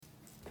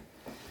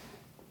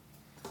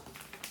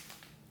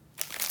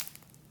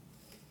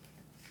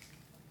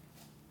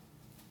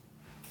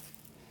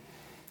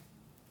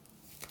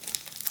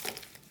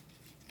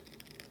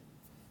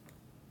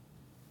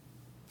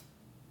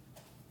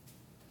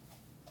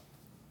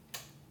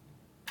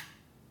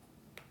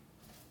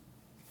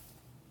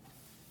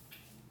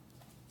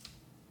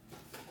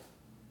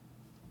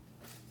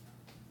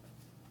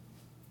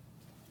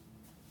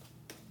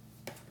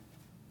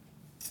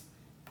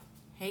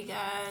Hey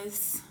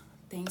guys,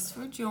 thanks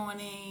for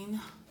joining.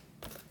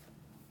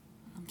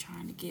 I'm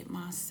trying to get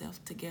myself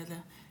together.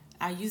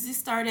 I usually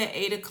start at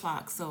 8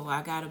 o'clock, so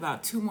I got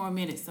about 2 more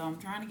minutes. So I'm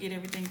trying to get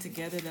everything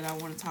together that I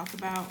want to talk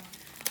about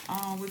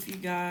with you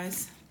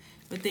guys.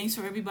 But thanks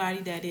for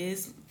everybody that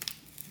is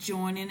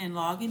joining and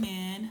logging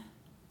in.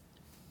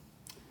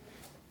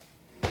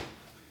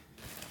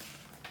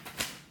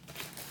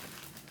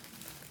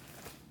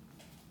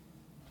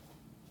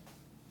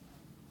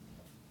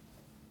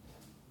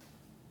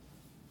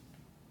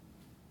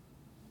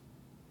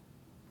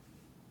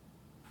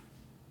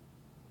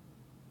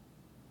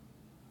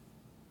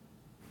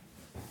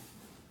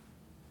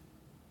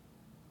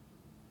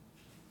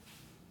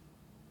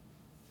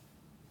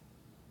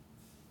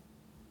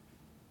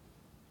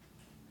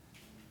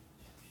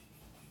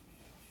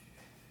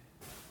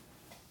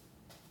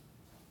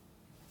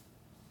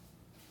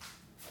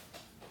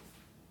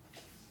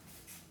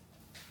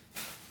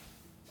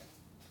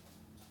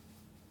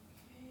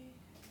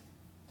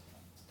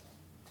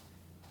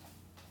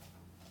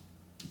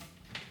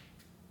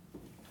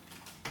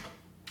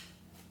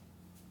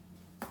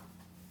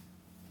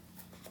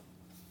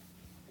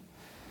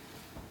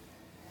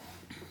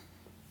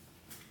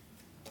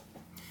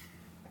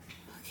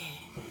 Okay.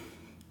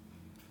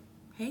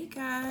 Hey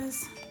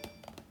guys.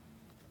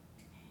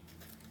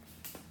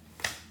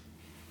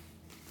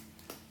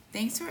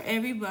 Thanks for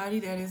everybody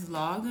that is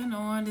logging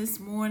on this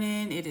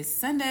morning. It is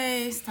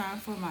Sunday. It's time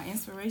for my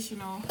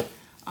inspirational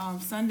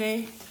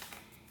Sunday.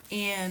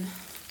 And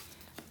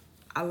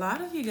a lot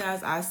of you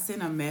guys I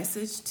sent a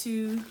message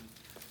to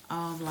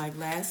like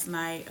last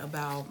night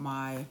about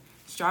my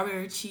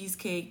strawberry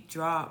cheesecake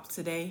drop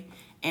today.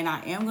 And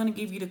I am going to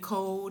give you the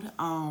code.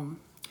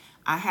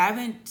 I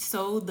haven't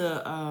sold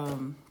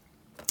the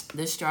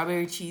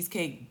strawberry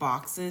cheesecake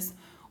boxes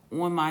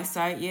on my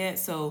site yet.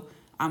 So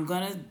I'm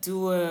going to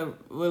do a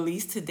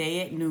release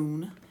today at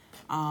noon.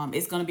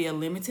 It's going to be a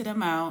limited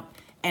amount.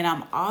 And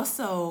I'm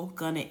also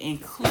going to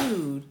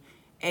include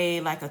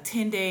a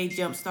 10-day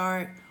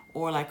jumpstart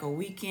or like a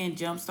weekend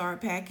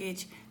jumpstart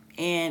package.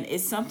 And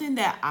it's something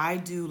that I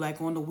do like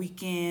on the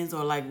weekends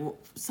or like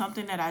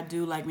something that I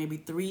do like maybe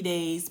 3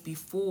 days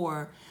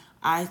before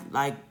I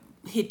like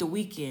hit the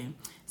weekend.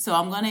 So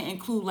I'm going to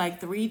include like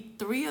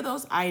three of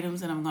those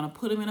items, and I'm going to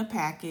put them in a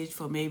package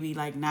for maybe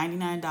like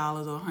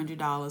 $99 or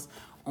 $100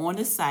 on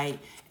the site,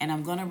 and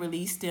I'm going to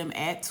release them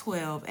at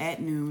 12 at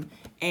noon,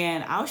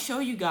 and I'll show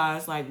you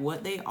guys like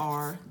what they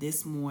are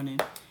this morning.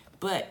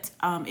 But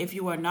if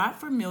you are not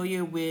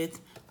familiar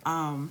with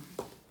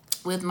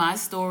my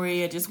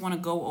story, I just want to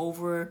go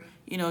over,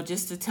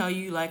 just to tell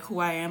you like who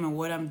I am and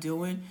what I'm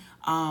doing.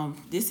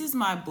 This is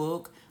my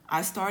book.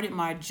 I started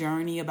my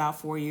journey about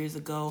 4 years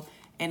ago,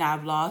 and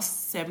I've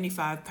lost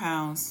 75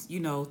 pounds,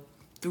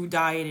 through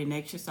diet and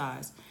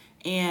exercise.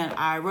 And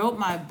I wrote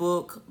my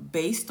book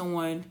based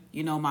on,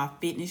 my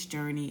fitness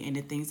journey and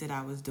the things that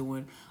I was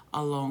doing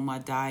along my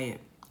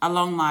diet,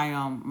 along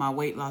my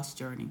weight loss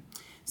journey.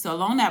 So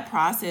along that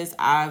process,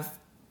 I've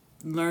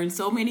learned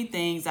so many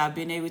things. I've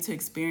been able to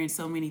experience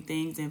so many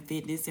things in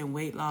fitness and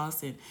weight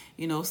loss, and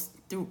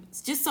through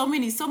just so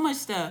much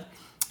stuff.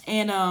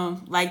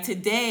 And like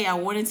today, I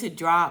wanted to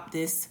drop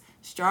this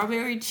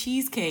strawberry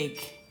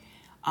cheesecake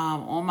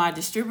on my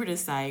distributor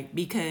site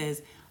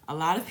because a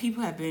lot of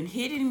people have been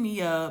hitting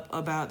me up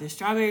about the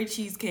strawberry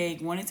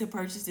cheesecake, wanting to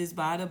purchase this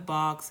by the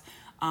box.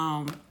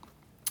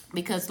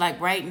 Because like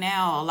right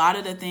now, a lot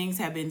of the things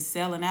have been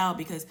selling out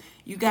because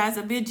you guys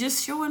have been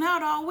just showing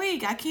out all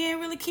week. I can't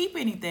really keep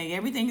anything.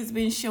 Everything has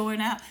been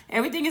showing out.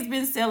 Everything has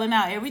been selling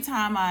out. Every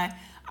time I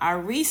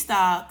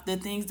restock,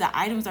 the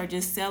items are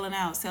just selling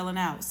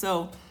out.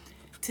 So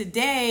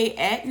today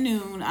at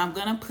noon, I'm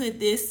going to put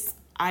this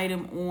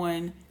item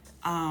on.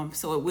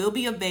 So it will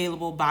be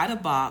available by the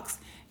box.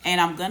 And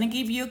I'm going to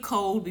give you a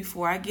code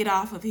before I get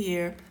off of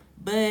here.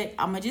 But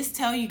I'm going to just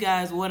tell you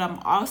guys what I'm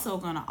also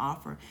going to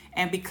offer.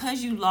 And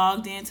because you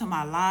logged into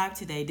my live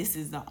today, this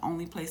is the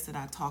only place that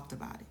I talked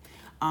about it.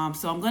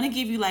 So I'm going to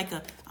give you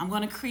I'm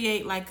going to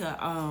create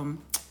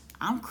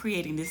I'm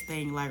creating this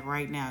thing like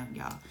right now,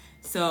 y'all.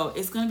 So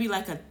it's going to be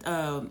like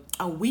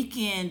a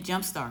weekend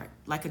jumpstart,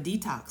 like a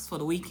detox for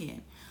the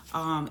weekend.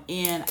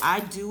 And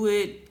I do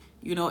it,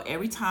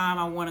 every time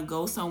I want to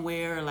go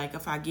somewhere, like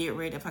if I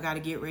got to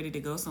get ready to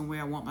go somewhere,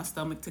 I want my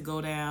stomach to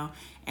go down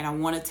and I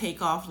want to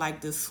take off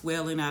like the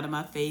swelling out of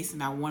my face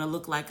and I want to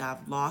look like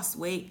I've lost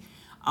weight.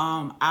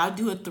 I'll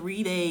do a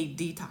 3-day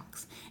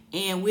detox.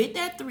 And with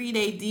that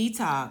 3-day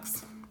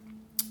detox,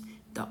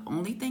 the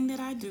only thing that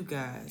I do,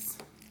 guys,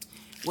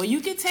 well,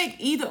 you can take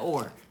either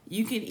or.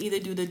 You can either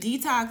do the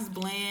detox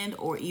blend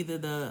or either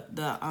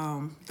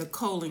the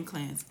colon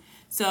cleanse.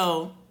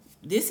 So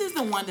this is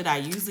the one that I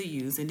usually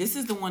use, and this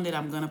is the one that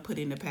I'm going to put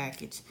in the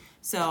package.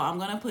 So I'm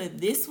going to put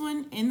this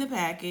one in the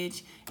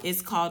package.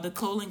 It's called the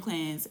colon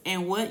cleanse.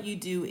 And what you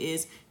do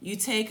is you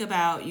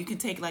can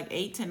take like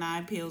 8 to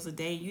 9 pills a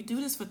day. You do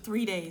this for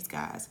 3 days,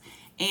 guys.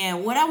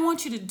 And what I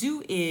want you to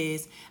do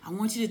is I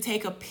want you to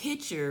take a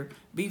picture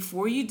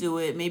before you do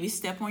it, maybe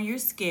step on your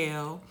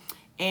scale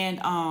And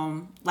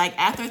like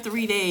after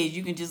 3 days,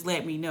 you can just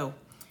let me know.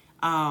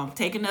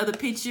 Take another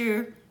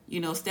picture,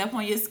 step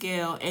on your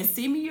scale and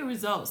send me your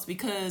results,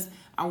 because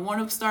I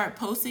want to start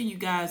posting you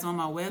guys on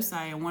my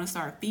website. I want to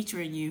start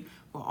featuring you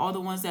for all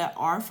the ones that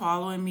are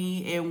following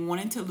me and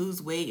wanting to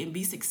lose weight and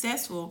be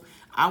successful.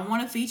 I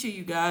want to feature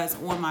you guys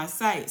on my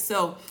site.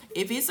 So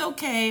if it's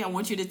okay, I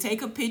want you to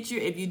take a picture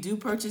if you do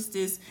purchase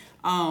this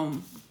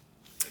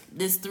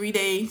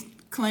 3-day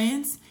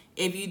cleanse.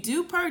 If you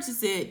do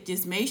purchase it,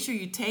 just make sure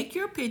you take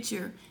your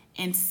picture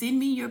and send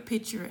me your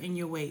picture and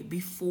your weight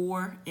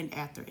before and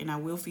after, and I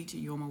will feature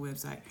you on my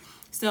website.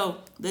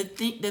 So the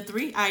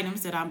 3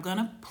 items that I'm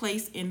gonna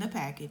place in the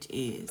package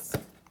is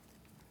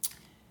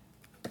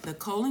the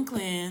colon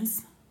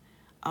cleanse,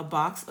 a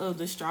box of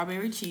the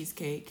strawberry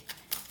cheesecake,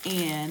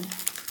 and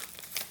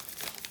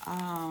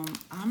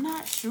I'm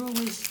not sure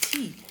which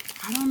tea.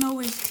 I don't know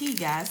which tea,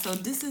 guys. So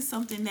this is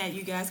something that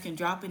you guys can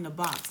drop in the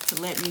box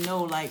to let me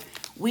know, like,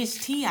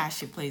 which tea I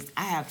should place.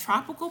 I have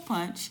tropical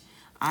punch,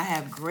 I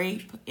have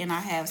grape, and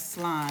I have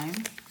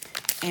slime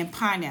and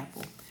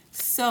pineapple.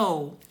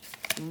 So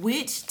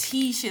which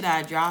tea should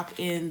I drop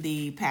in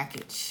the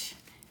package?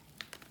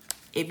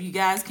 If you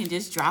guys can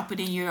just drop it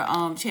in your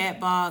chat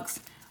box,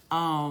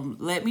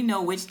 let me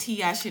know which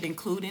tea I should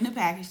include in the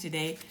package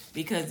today,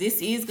 because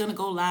this is going to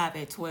go live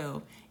at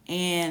 12.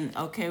 And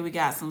okay, we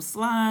got some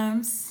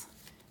slimes.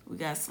 We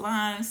got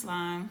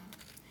slime.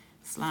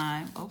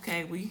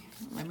 Okay,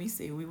 let me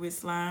see. We with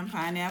slime,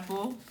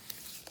 pineapple,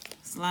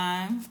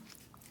 slime,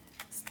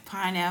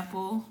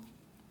 pineapple,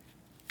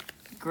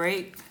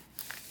 grape,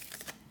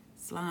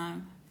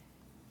 slime.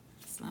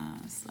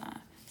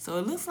 So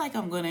it looks like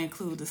I'm going to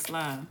include the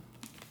slime.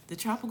 The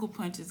tropical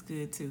punch is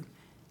good too.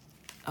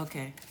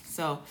 Okay,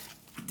 so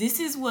this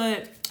is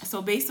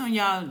so based on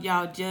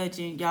y'all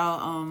judging,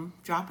 y'all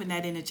dropping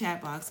that in the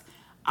chat box,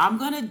 I'm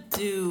going to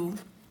do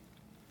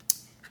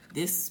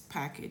this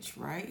package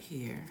right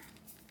here.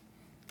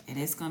 And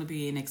it's going to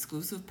be an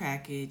exclusive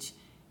package.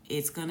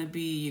 You're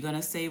going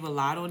to save a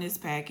lot on this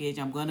package.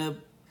 I'm going to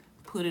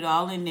put it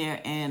all in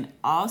there. And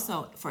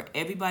also for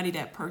everybody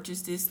that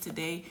purchased this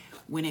today,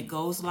 when it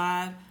goes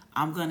live,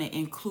 I'm going to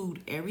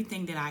include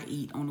everything that I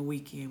eat on the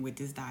weekend with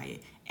this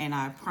diet. And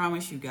I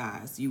promise you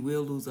guys, you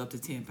will lose up to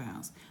 10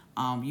 pounds.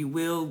 You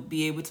will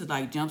be able to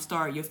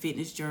jumpstart your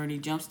fitness journey,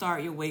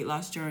 jumpstart your weight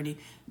loss journey.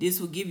 This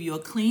will give you a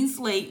clean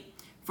slate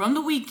from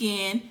the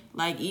weekend.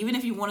 Like, even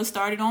if you want to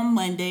start it on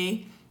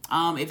Monday,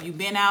 if you've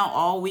been out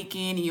all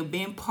weekend and you've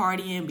been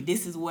partying, but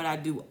this is what I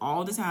do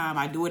all the time.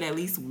 I do it at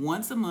least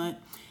once a month,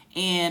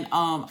 and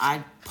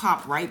I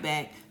pop right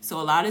back.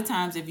 So a lot of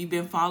times, if you've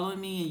been following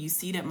me and you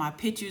see that my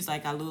pictures,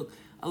 like I look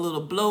a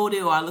little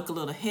bloated or I look a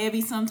little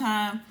heavy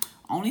sometimes,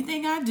 only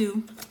thing I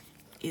do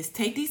is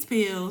take these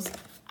pills,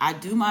 I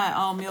do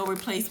my meal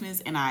replacements,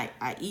 and I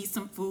eat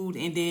some food,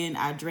 and then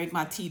I drink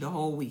my tea the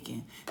whole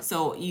weekend.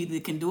 So either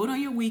you can do it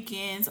on your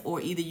weekends, or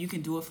either you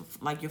can do it for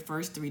like your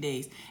first 3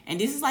 days. And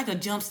this is like a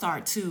jump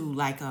start to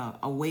like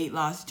a weight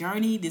loss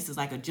journey. This is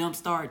like a jump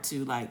start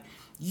to like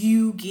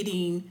you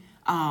getting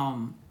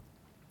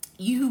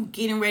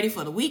ready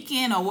for the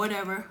weekend or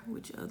whatever.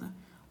 Which other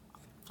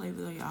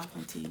flavors are you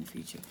offering tea in the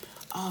future?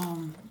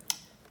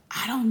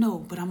 I don't know,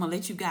 but I'm gonna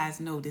let you guys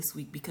know this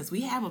week, because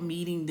we have a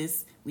meeting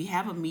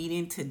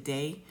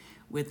today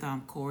with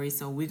Corey.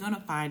 So we're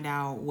gonna find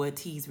out what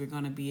teas we're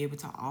gonna be able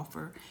to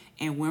offer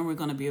and when we're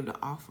gonna be able to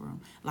offer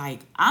them.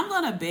 Like, I'm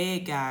gonna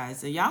beg,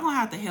 guys, and y'all gonna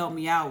have to help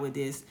me out with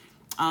this,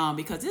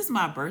 because this is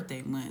my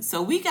birthday month.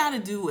 So we gotta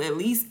do at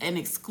least an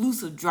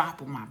exclusive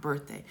drop on my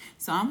birthday.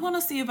 So I'm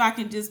gonna see if I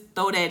can just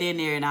throw that in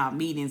there in our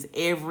meetings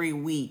every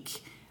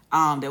week.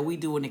 That we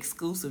do an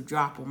exclusive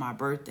drop on my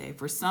birthday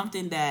for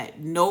something that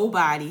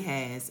nobody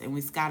has, and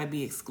it's got to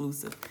be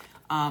exclusive.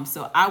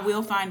 So I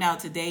will find out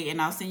today, and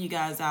I'll send you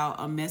guys out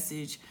a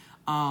message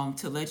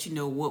to let you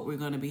know what we're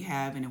going to be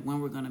having and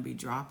when we're going to be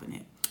dropping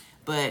it.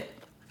 But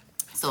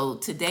so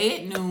today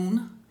at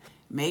noon,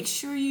 make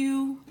sure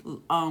you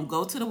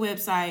go to the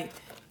website,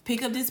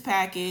 pick up this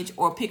package,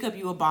 or pick up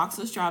you a box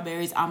of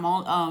strawberries. I'm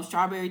on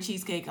strawberry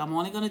cheesecake. I'm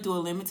only going to do a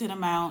limited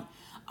amount,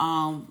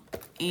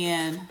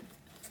 and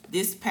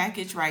this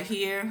package right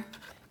here,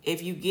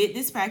 if you get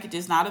this package,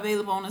 it's not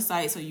available on the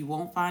site, so you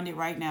won't find it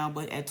right now,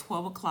 but at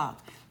 12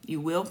 o'clock,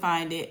 you will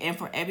find it. And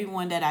for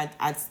everyone that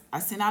I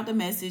sent out the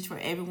message, for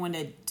everyone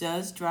that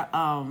does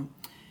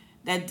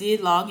that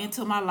did log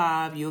into my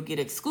live, you'll get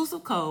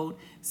exclusive code.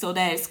 So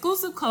that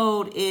exclusive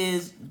code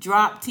is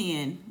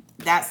DROP10.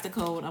 That's the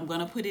code. I'm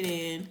going to put it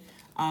in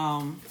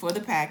for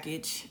the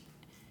package.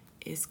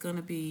 It's going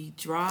to be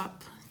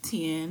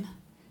DROP10.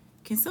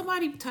 Can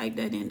somebody type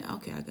that in?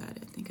 Okay, I got it.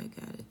 I think I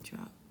got it.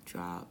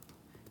 Drop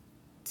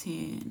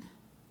 10.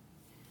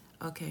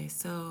 Okay,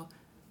 so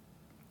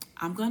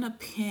I'm going to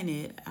pin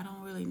it. I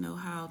don't really know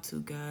how to,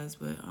 guys,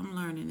 but I'm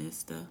learning this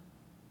stuff.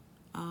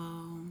 I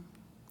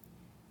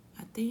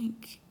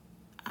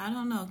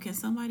don't know. Can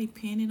somebody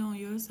pin it on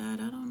your side?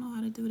 I don't know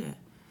how to do that.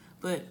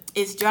 But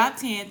it's drop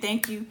 10.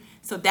 Thank you.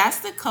 So that's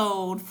the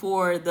code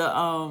for the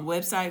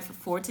website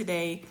for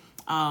today.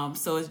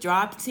 So it's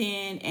drop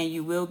 10, and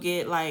you will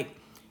get like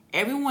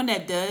everyone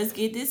that does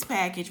get this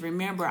package,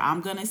 remember,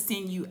 I'm going to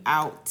send you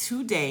out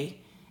today.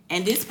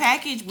 And this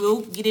package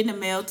will get in the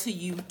mail to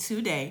you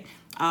today.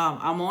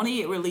 I'm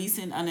only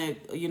releasing a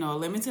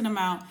limited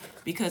amount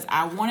because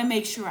I want to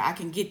make sure I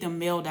can get them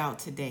mailed out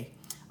today.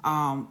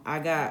 I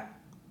got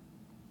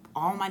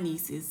all my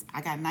nieces.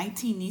 I got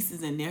 19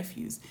 nieces and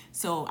nephews.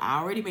 So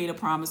I already made a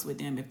promise with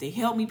them. If they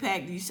help me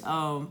pack these,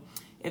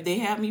 if they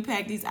have me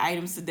pack these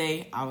items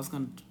today, I was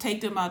going to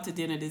take them out to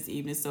dinner this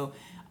evening. So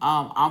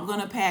I'm going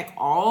to pack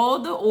all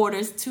the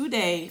orders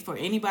today for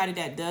anybody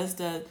that does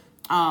the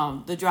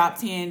Drop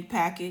 10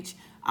 package.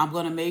 I'm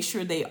going to make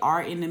sure they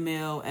are in the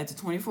mail at the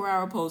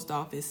 24-hour post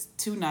office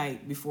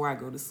tonight before I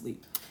go to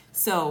sleep.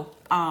 So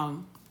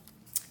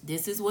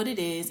this is what it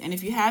is. And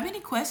if you have any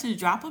questions,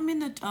 drop them in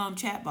the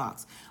chat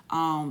box.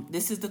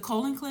 This is the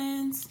colon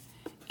cleanse,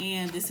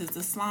 and this is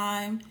the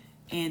slime,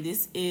 and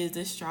this is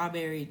the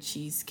strawberry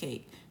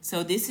cheesecake.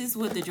 So this is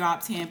what the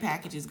Drop 10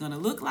 package is going to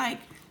look like.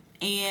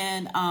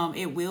 And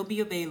it will be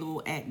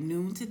available at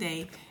noon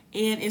today.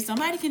 And if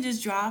somebody can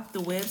just drop the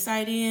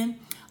website in,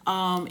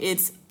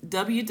 it's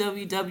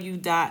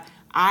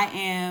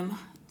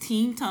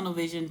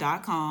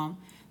www.iamteamtunnelvision.com.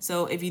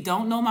 So if you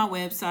don't know my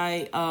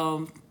website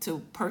to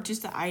purchase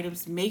the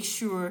items, make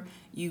sure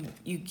you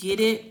get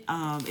it.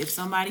 If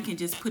somebody can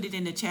just put it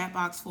in the chat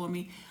box for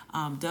me,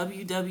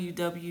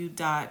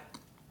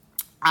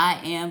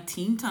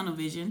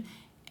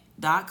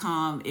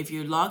 www.iamteamtunnelvision.com. If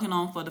you're logging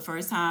on for the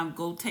first time,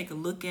 go take a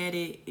look at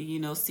it,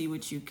 see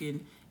what you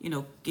can,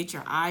 get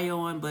your eye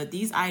on. But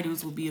these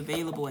items will be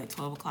available at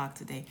 12 o'clock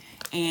today.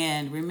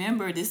 And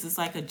remember, this is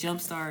like a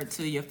jump start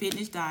to your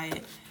fitness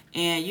diet.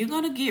 And you're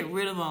going to get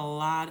rid of a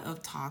lot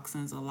of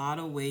toxins, a lot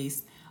of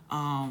waste.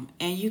 And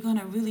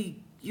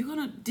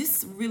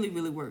this really,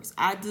 really works.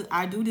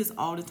 I do this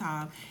all the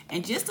time.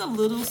 And just a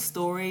little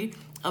story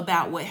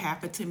about what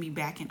happened to me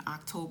back in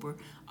October.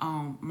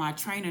 My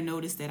trainer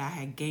noticed that I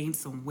had gained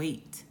some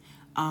weight.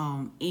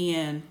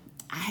 And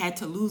I had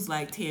to lose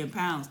like 10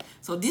 pounds.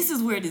 So this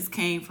is where this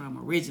came from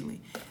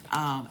originally.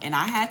 And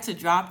I had to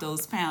drop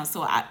those pounds.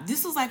 So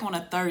this was like on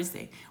a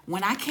Thursday.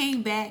 When I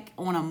came back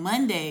on a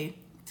Monday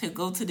to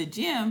go to the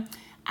gym,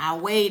 I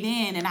weighed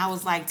in and I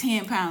was like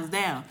 10 pounds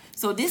down.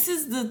 So this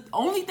is the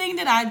only thing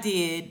that I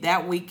did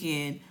that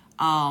weekend.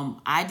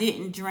 I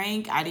didn't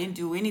drink. I didn't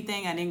do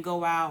anything. I didn't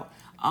go out.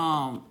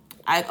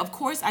 Of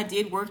course, I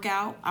did work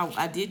out.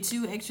 I did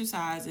 2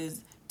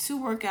 exercises, 2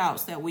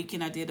 workouts that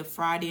weekend. I did a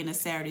Friday and a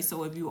Saturday.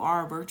 So if you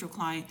are a virtual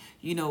client,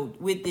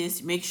 with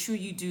this, make sure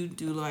you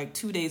do like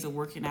 2 days of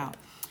working out.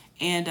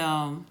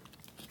 And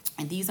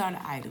these are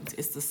the items.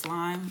 It's the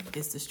slime,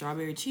 it's the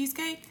strawberry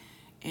cheesecake,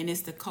 and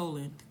it's the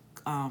colon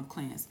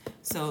cleanse.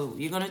 So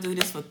you're going to do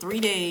this for 3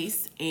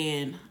 days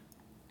and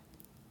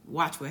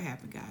watch what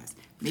happens, guys.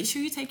 Make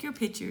sure you take your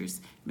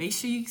pictures. Make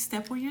sure you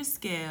step on your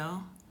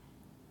scale.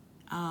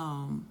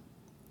 And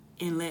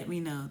let me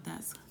know.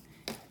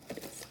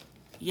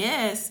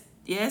 Yes,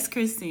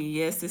 Christine.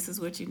 Yes, this is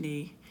what you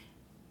need.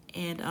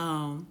 And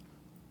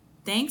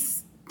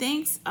thanks,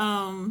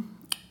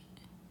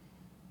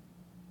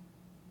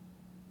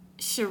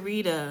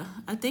 Sharita.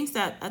 I think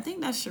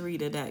that's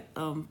Sharita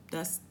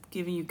that's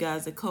giving you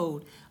guys a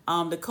code.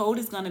 The code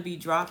is going to be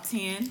Drop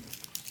 10.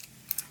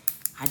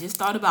 I just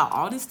thought about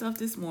all this stuff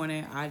this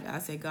morning. I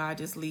said, God,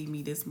 just lead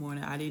me this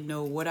morning. I didn't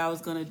know what I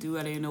was going to do.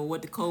 I didn't know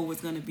what the code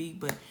was going to be,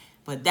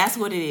 but that's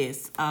what it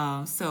is.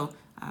 So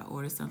I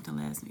ordered something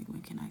last week.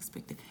 When can I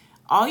expect it?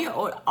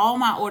 All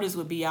my orders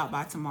will be out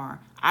by tomorrow.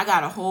 I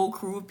got a whole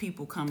crew of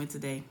people coming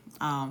today.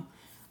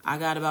 I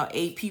got about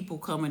 8 people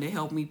coming to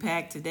help me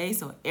pack today,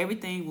 so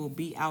everything will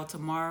be out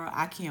tomorrow.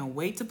 I can't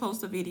wait to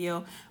post a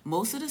video.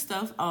 Most of the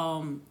stuff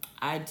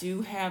I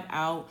do have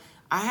out.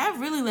 I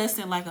have really less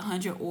than like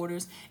 100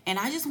 orders, and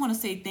I just want to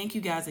say thank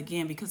you guys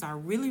again because I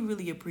really,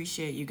 really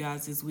appreciate you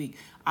guys this week.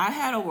 I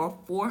had over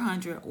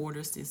 400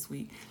 orders this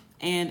week,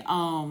 and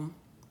I'm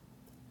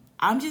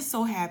just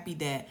so happy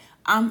that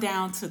I'm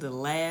down to the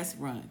last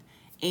run.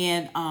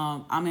 And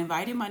I'm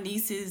inviting my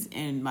nieces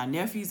and my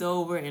nephews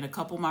over and a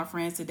couple of my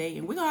friends today.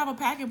 And we're going to have a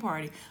packing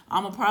party.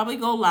 I'm going to probably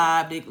go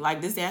live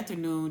like this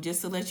afternoon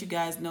just to let you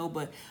guys know.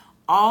 But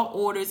all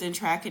orders and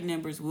tracking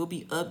numbers will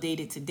be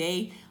updated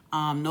today.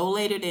 No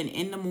later than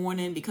in the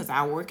morning because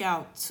I work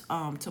out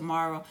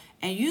tomorrow.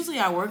 And usually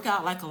I work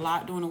out like a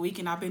lot during the week.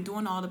 And I've been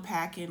doing all the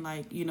packing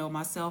like,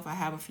 myself. I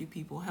have a few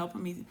people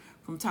helping me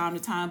from time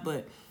to time.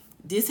 But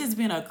this has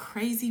been a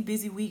crazy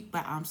busy week.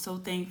 But I'm so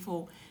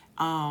thankful.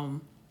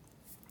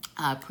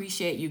 I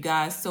appreciate you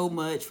guys so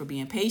much for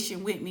being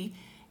patient with me.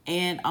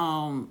 And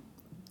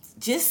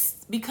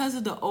just because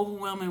of the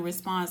overwhelming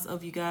response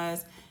of you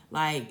guys,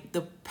 like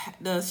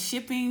the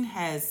shipping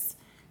has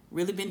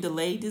really been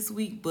delayed this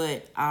week,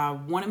 but I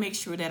want to make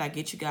sure that I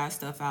get you guys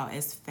stuff out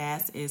as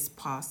fast as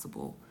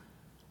possible.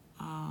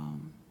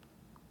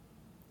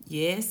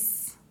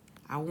 Yes,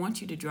 I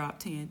want you to drop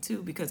 10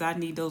 too because I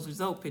need those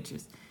result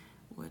pictures.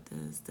 What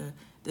does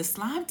the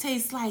slime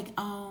taste like?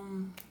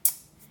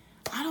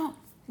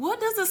 What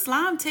does the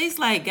slime taste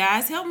like,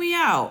 guys? Help me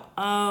out.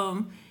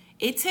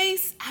 It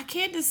tastes, I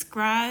can't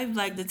describe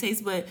like the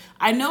taste, but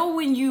I know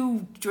when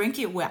you drink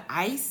it with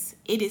ice,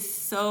 it is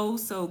so,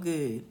 so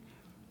good.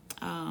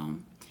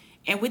 Um,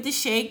 and with the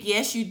shake,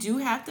 yes, you do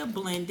have to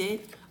blend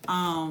it.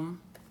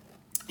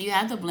 You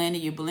have to blend it.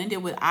 You blend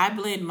it with, I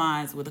blend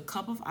mine with a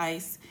cup of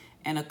ice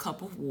and a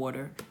cup of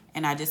water.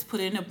 And I just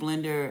put it in a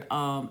blender.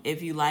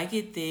 If you like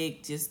it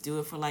thick, just do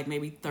it for like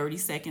maybe 30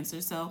 seconds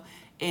or so.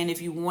 And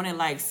if you want it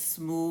like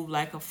smooth,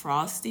 like a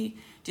frosty,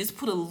 just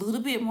put a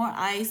little bit more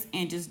ice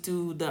and just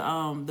do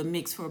the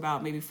mix for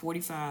about maybe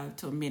 45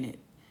 to a minute.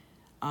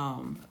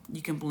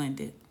 You can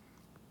blend it.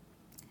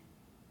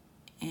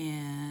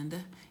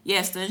 And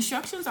yes, the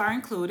instructions are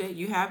included.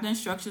 You have the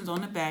instructions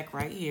on the back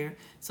right here.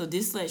 So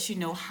this lets you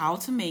know how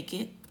to make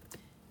it.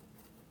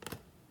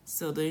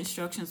 So the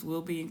instructions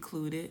will be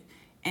included.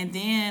 And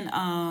then,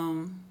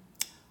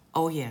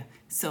 oh yeah.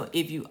 So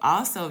if you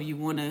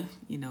want to,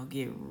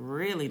 get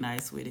really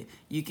nice with it,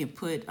 you can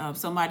put,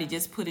 somebody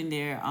just put in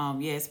there,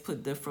 yes,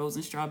 put the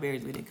frozen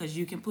strawberries with it. Because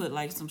you can put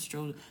like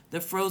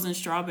the frozen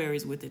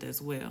strawberries with it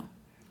as well.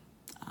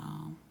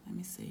 Let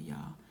me see,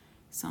 y'all.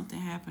 Something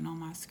happened on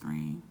my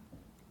screen.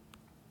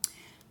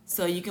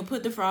 So you can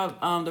put the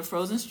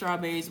frozen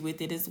strawberries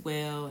with it as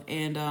well.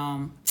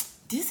 And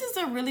this is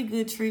a really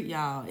good treat,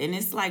 y'all. And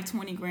it's like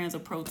 20 grams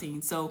of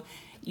protein. So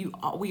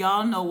we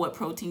all know what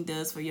protein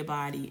does for your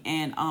body.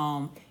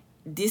 And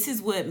this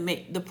is what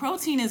the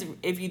protein is.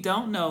 If you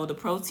don't know, the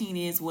protein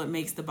is what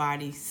makes the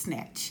body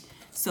snatch.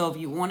 So if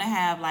you want to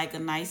have like a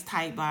nice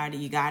tight body,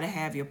 you got to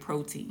have your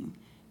protein.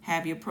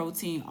 Have your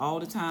protein all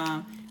the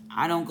time.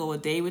 I don't go a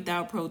day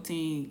without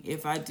protein.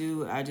 If I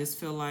do, I just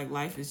feel like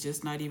life is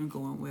just not even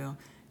going well,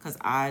 because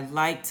I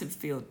like to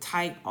feel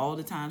tight all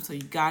the time. So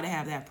you got to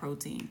have that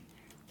protein.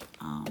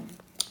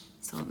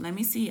 So let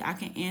me see. I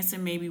can answer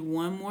maybe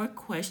one more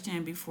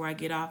question before I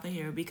get off of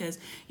here, because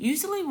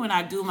usually when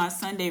I do my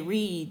Sunday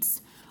reads,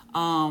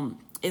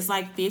 it's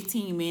like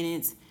 15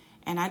 minutes.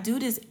 And I do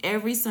this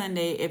every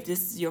Sunday. If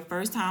this is your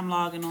first time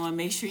logging on,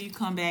 make sure you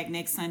come back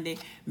next Sunday.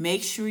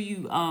 Make sure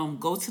you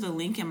go to the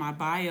link in my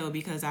bio,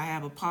 because I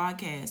have a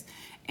podcast.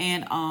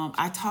 And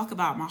I talk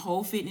about my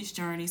whole fitness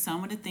journey,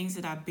 some of the things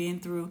that I've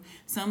been through,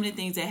 some of the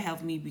things that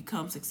helped me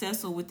become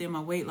successful within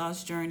my weight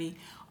loss journey.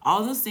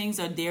 All those things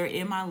are there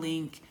in my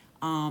link.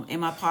 And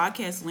my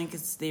podcast link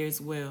is there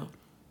as well.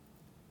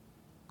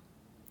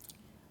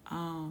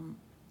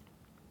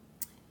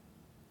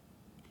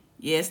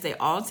 Yes, they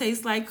all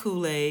taste like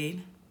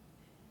Kool-Aid.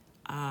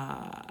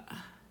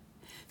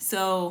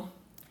 So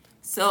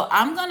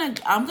I'm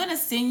gonna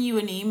send you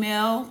an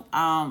email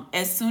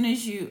as soon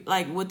as you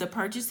with the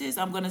purchases.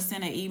 I'm gonna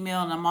send an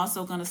email, and I'm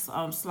also gonna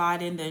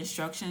slide in the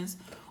instructions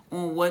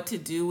on what to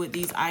do with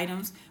these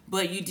items.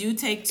 But you do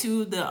take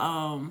two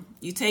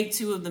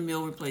of the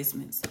meal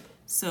replacements.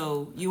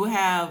 So you'll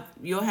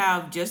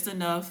have just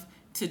enough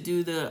to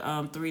do the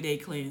 3-day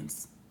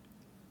cleanse.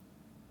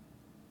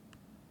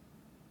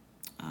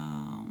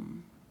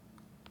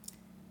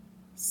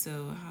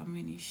 So how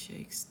many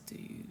shakes do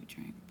you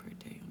drink per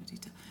day on the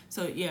detail?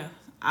 So yeah,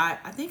 I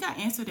think I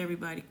answered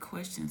everybody's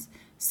questions.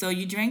 So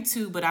you drink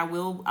 2, but I'm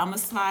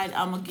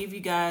gonna give you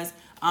guys,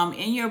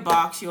 in your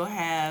box, you'll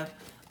have,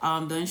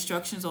 the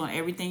instructions on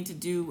everything to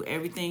do, not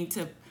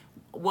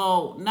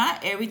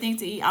everything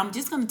to eat. I'm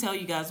just going to tell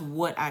you guys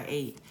what I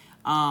ate.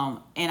 And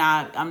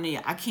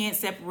I can't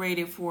separate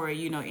it for,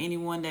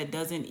 anyone that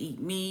doesn't eat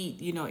meat,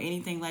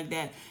 anything like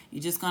that.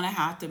 You're just going to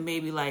have to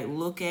maybe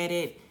look at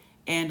it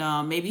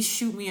and maybe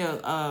shoot me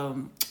a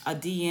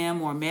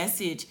DM or a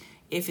message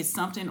if it's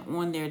something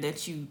on there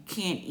that you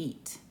can't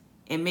eat.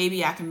 And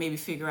maybe I can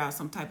figure out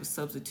some type of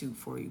substitute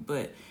for you.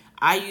 But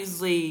I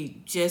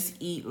usually just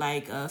eat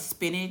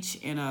spinach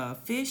and a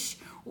fish,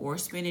 or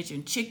spinach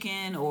and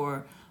chicken,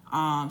 or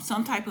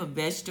some type of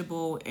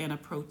vegetable and a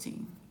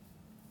protein.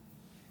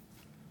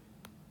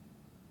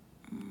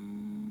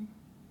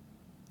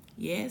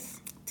 Yes,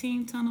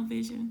 Team Tunnel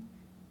Vision.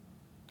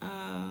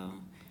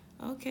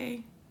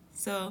 Okay.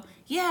 So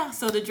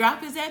the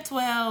drop is at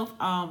 12.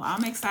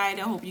 I'm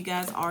excited. I hope you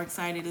guys are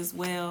excited as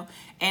well.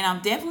 And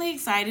I'm definitely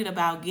excited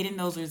about getting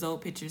those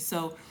result pictures.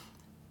 So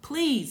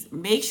please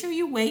make sure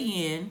you weigh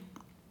in.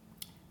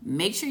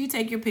 Make sure you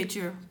take your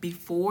picture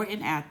before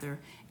and after.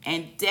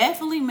 And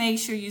definitely make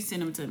sure you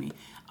send them to me.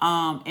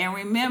 And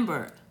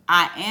remember,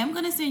 I am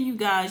going to send you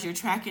guys your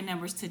tracking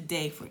numbers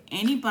today for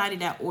anybody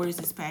that orders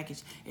this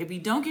package. If you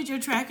don't get your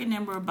tracking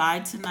number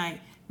by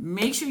tonight,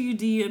 make sure you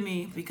DM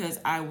me, because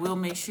I will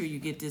make sure you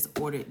get this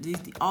order.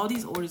 All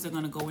these orders are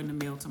going to go in the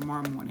mail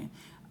tomorrow morning.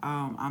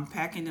 I'm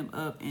packing them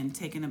up and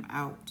taking them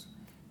out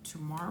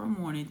tomorrow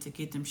morning to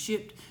get them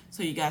shipped,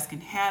 so you guys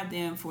can have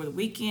them for the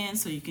weekend,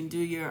 so you can do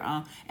your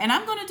and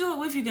I'm going to do it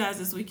with you guys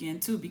this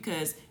weekend too,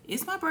 because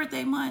it's my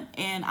birthday month,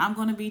 and I'm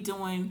going to be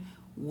doing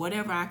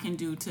whatever I can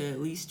do to at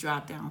least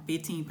drop down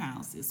 15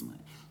 pounds this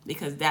month,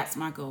 because that's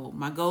my goal.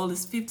 My goal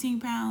is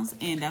 15 pounds,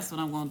 and that's what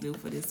I'm going to do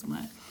for this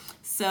month.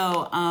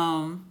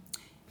 So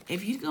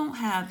if you don't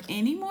have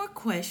any more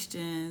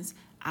questions,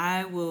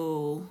 I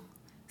will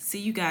see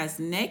you guys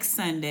next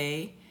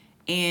Sunday.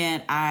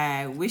 And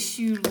I wish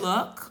you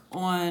luck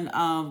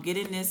on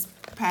getting this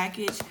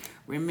package.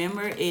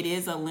 Remember, it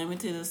is a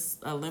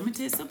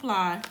limited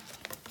supply.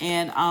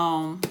 And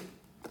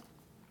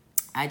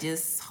I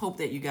just hope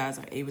that you guys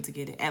are able to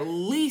get it. At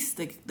least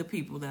the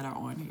people that are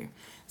on here.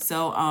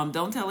 So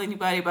don't tell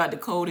anybody about the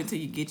code until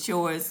you get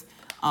yours.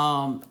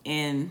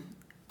 And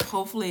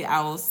hopefully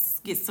I will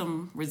get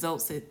some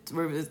results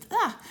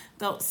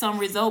some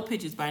result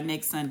pictures by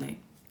next Sunday.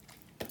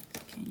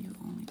 Can you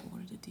only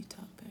order the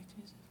detox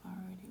packages if I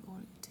already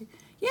ordered it too?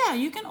 Yeah,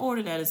 you can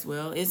order that as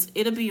well.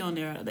 It'll be on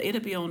there.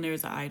 It'll be on there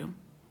as an item.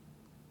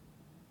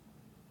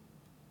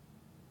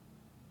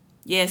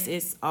 Yes,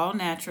 it's all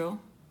natural.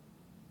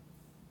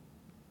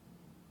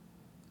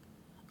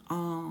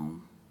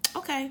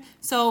 Okay.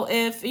 So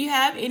if you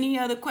have any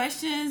other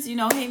questions,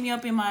 hit me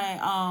up in my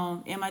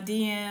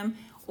DM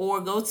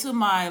or go to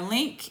my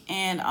link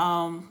and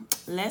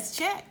let's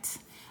chat.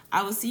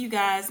 I will see you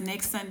guys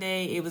next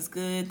Sunday. It was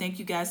good. Thank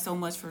you guys so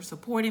much for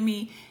supporting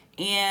me.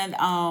 And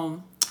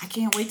I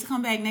can't wait to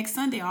come back next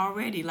Sunday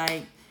already.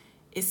 Like,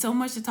 it's so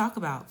much to talk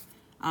about.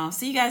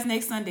 See you guys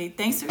next Sunday.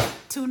 Thanks for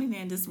tuning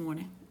in this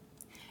morning.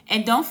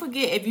 And don't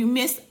forget, if you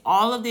missed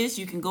all of this,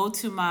 you can go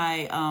to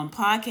my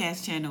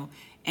podcast channel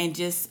and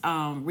just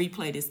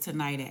replay this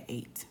tonight at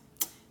 8.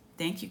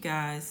 Thank you,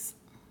 guys.